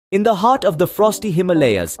In the heart of the frosty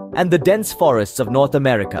Himalayas and the dense forests of North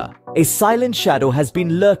America, a silent shadow has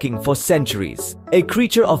been lurking for centuries, a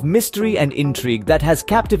creature of mystery and intrigue that has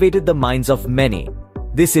captivated the minds of many.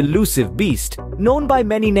 This elusive beast, known by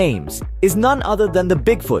many names, is none other than the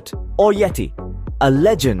Bigfoot or Yeti, a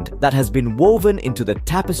legend that has been woven into the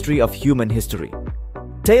tapestry of human history.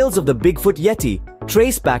 Tales of the Bigfoot Yeti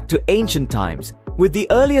trace back to ancient times, with the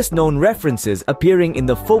earliest known references appearing in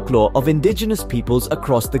the folklore of indigenous peoples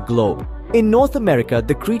across the globe. In North America,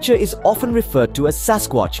 the creature is often referred to as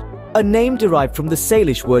Sasquatch, a name derived from the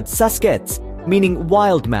Salish word Saskets, meaning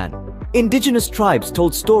wild man. Indigenous tribes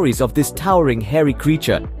told stories of this towering hairy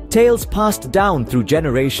creature, tales passed down through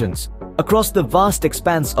generations. Across the vast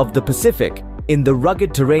expanse of the Pacific, in the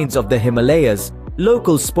rugged terrains of the Himalayas,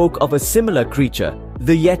 locals spoke of a similar creature,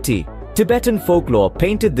 the Yeti. Tibetan folklore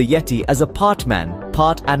painted the Yeti as a part man,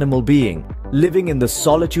 part animal being, living in the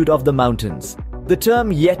solitude of the mountains. The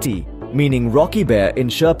term Yeti, meaning rocky bear in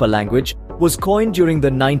Sherpa language, was coined during the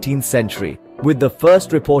 19th century, with the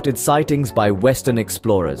first reported sightings by Western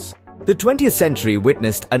explorers. The 20th century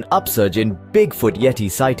witnessed an upsurge in Bigfoot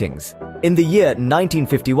Yeti sightings. In the year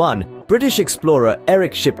 1951, British explorer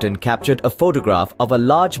Eric Shipton captured a photograph of a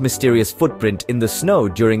large mysterious footprint in the snow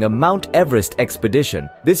during a Mount Everest expedition.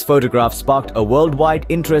 This photograph sparked a worldwide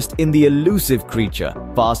interest in the elusive creature.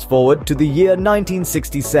 Fast forward to the year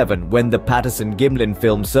 1967 when the Patterson-Gimlin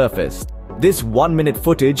film surfaced. This one-minute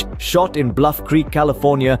footage, shot in Bluff Creek,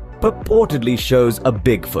 California, purportedly shows a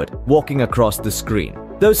Bigfoot walking across the screen.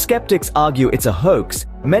 Though skeptics argue it's a hoax,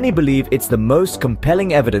 many believe it's the most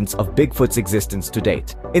compelling evidence of Bigfoot's existence to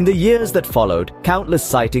date. In the years that followed, countless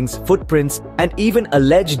sightings, footprints, and even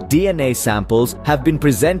alleged DNA samples have been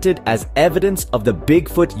presented as evidence of the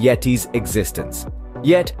Bigfoot Yeti's existence.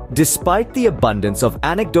 Yet, despite the abundance of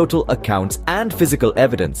anecdotal accounts and physical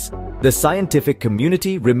evidence, the scientific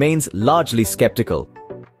community remains largely skeptical.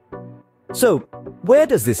 So, where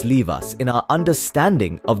does this leave us in our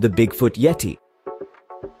understanding of the Bigfoot Yeti?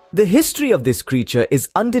 The history of this creature is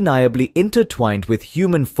undeniably intertwined with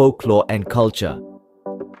human folklore and culture.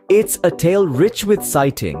 It's a tale rich with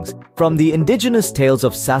sightings, from the indigenous tales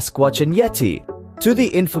of Sasquatch and Yeti to the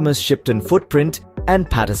infamous Shipton footprint and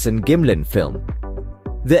Patterson-Gimlin film.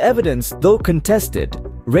 The evidence, though contested,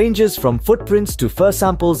 ranges from footprints to fur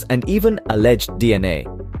samples and even alleged DNA.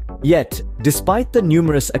 Yet, despite the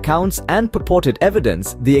numerous accounts and purported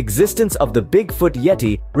evidence, the existence of the Bigfoot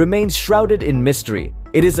Yeti remains shrouded in mystery.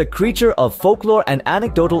 It is a creature of folklore and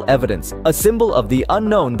anecdotal evidence, a symbol of the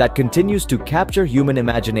unknown that continues to capture human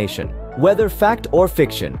imagination. Whether fact or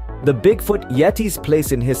fiction, the Bigfoot Yeti's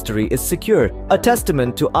place in history is secure, a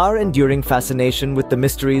testament to our enduring fascination with the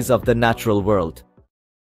mysteries of the natural world.